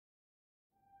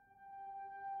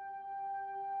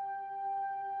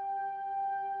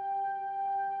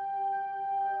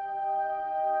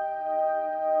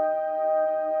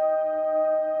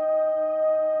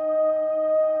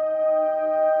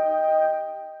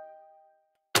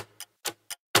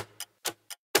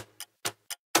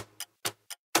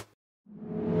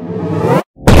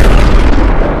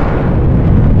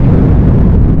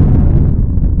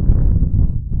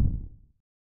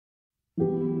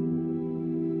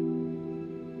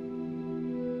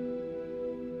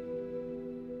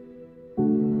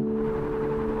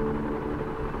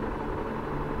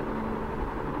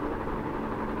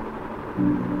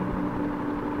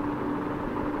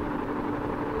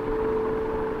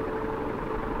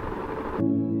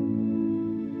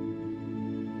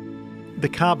The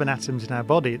carbon atoms in our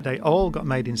body, they all got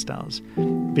made in stars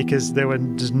because there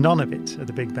was none of it at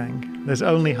the Big Bang. There's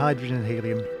only hydrogen and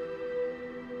helium.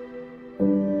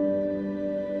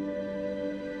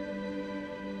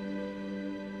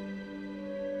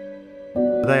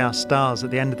 They are stars at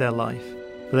the end of their life,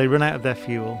 but they run out of their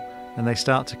fuel and they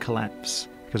start to collapse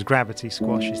because gravity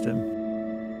squashes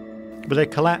them. But they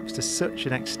collapse to such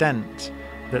an extent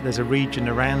that there's a region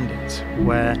around it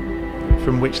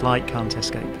from which light can't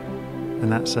escape.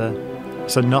 And that's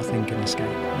so nothing can escape,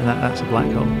 and that's a black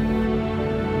hole.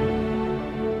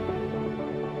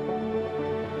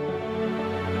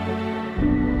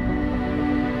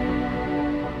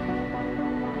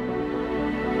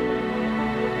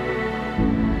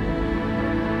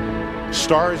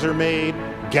 Stars are made,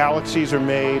 galaxies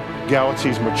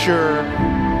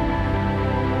mature.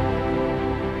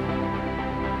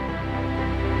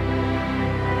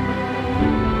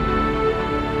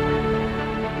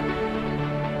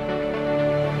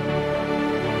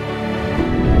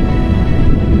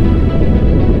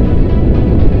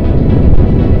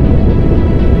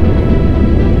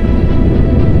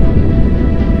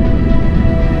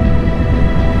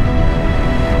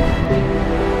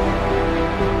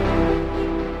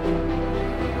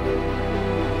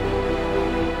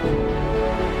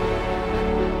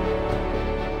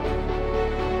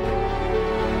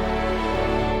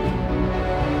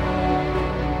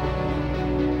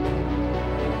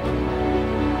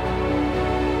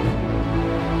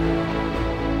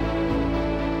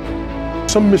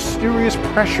 Some mysterious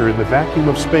pressure in the vacuum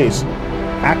of space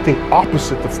acting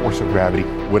opposite the force of gravity.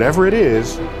 Whatever it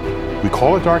is, we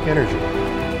call it dark energy.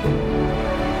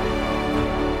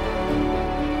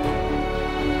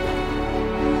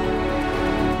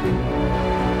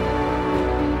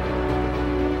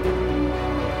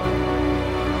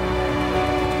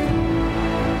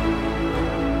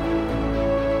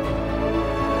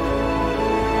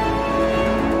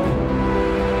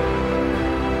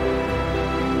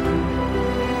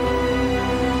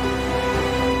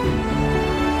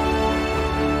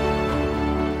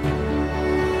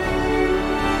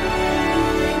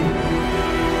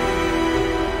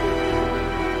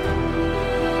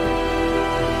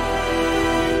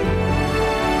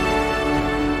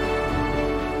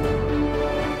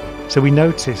 So we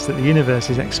notice that the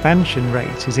universe's expansion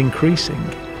rate is increasing.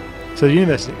 So the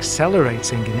universe is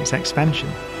accelerating in its expansion.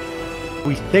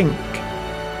 We think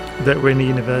that we're in a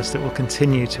universe that will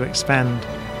continue to expand,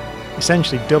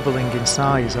 essentially doubling in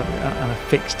size on a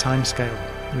fixed timescale,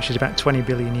 which is about 20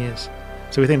 billion years.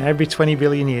 So we think every 20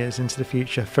 billion years into the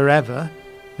future, forever,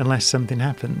 unless something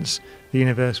happens, the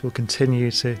universe will continue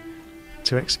to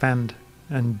expand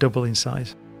and double in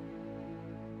size.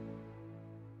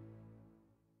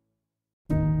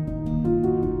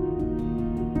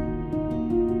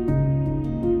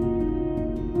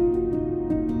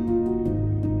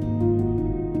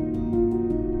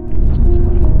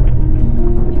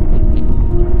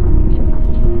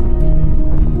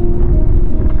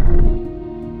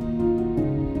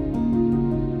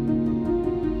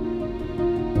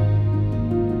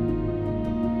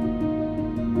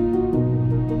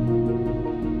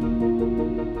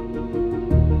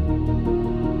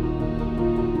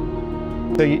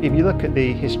 So if you look at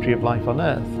the history of life on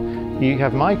Earth, you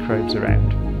have microbes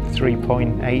around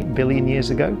 3.8 billion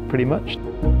years ago, pretty much.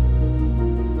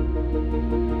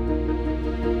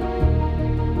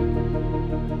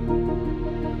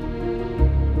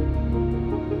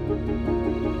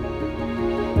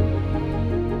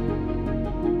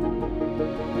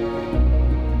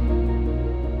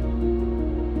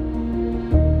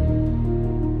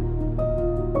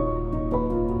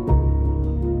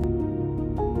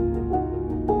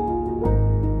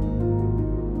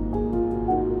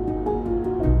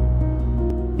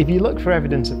 If you look for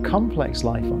evidence of complex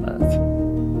life on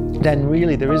Earth, then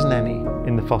really there isn't any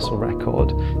in the fossil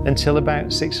record until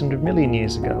about 600 million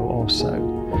years ago or so.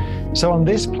 So on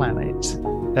this planet,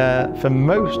 for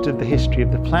most of the history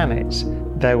of the planet,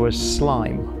 there was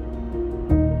slime.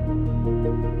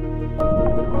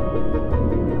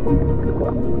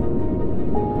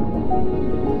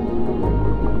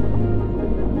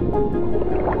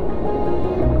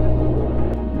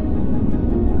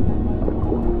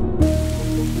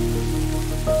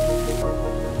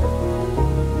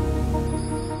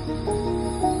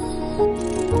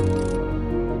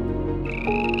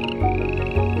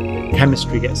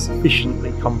 Chemistry gets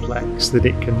sufficiently complex that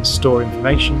it can store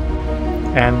information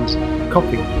and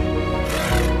copy.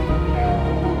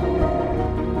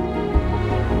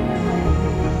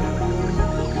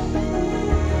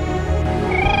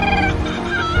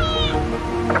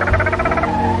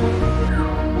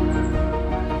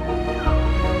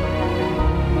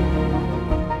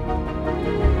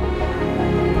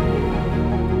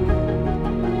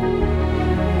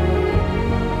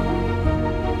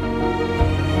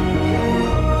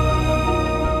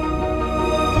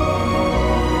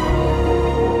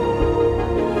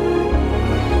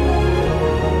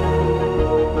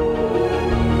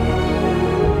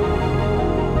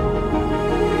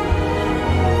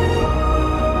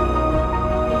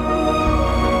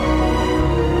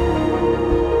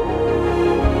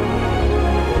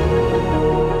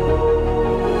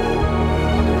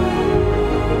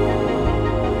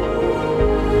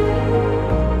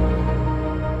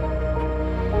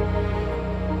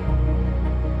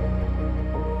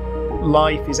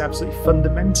 life is absolutely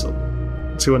fundamental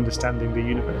to understanding the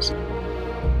universe.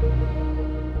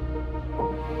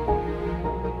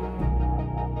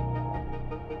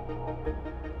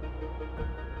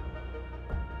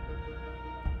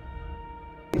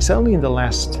 It's only in the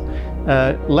last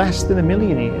less than 1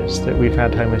 million years that we've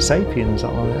had Homo sapiens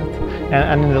on Earth,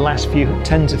 and in the last few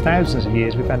tens of thousands of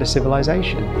years we've had a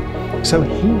civilization. So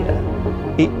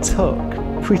here it took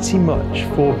pretty much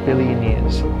 4 billion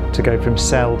years to go from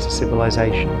cell to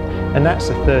civilization, and that's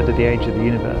a third of the age of the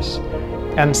universe.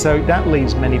 And so that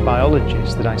leads many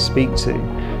biologists that I speak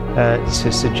to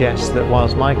suggest that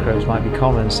whilst microbes might be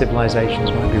common,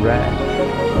 civilizations might be rare.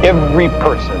 Every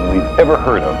person we've ever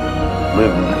heard of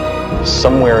lived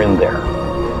somewhere in there.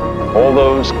 All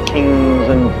those kings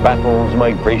and battles,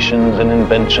 migrations and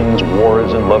inventions,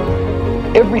 wars and love,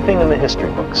 everything in the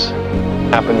history books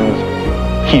happened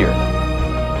here,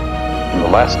 in the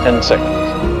last 10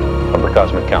 seconds of the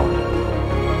cosmic calendar.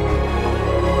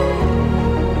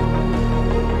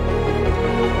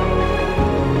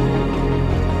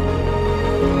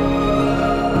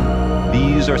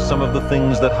 These are some of the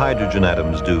things that hydrogen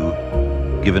atoms do,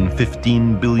 given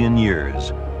 15 billion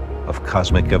years of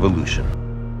cosmic evolution.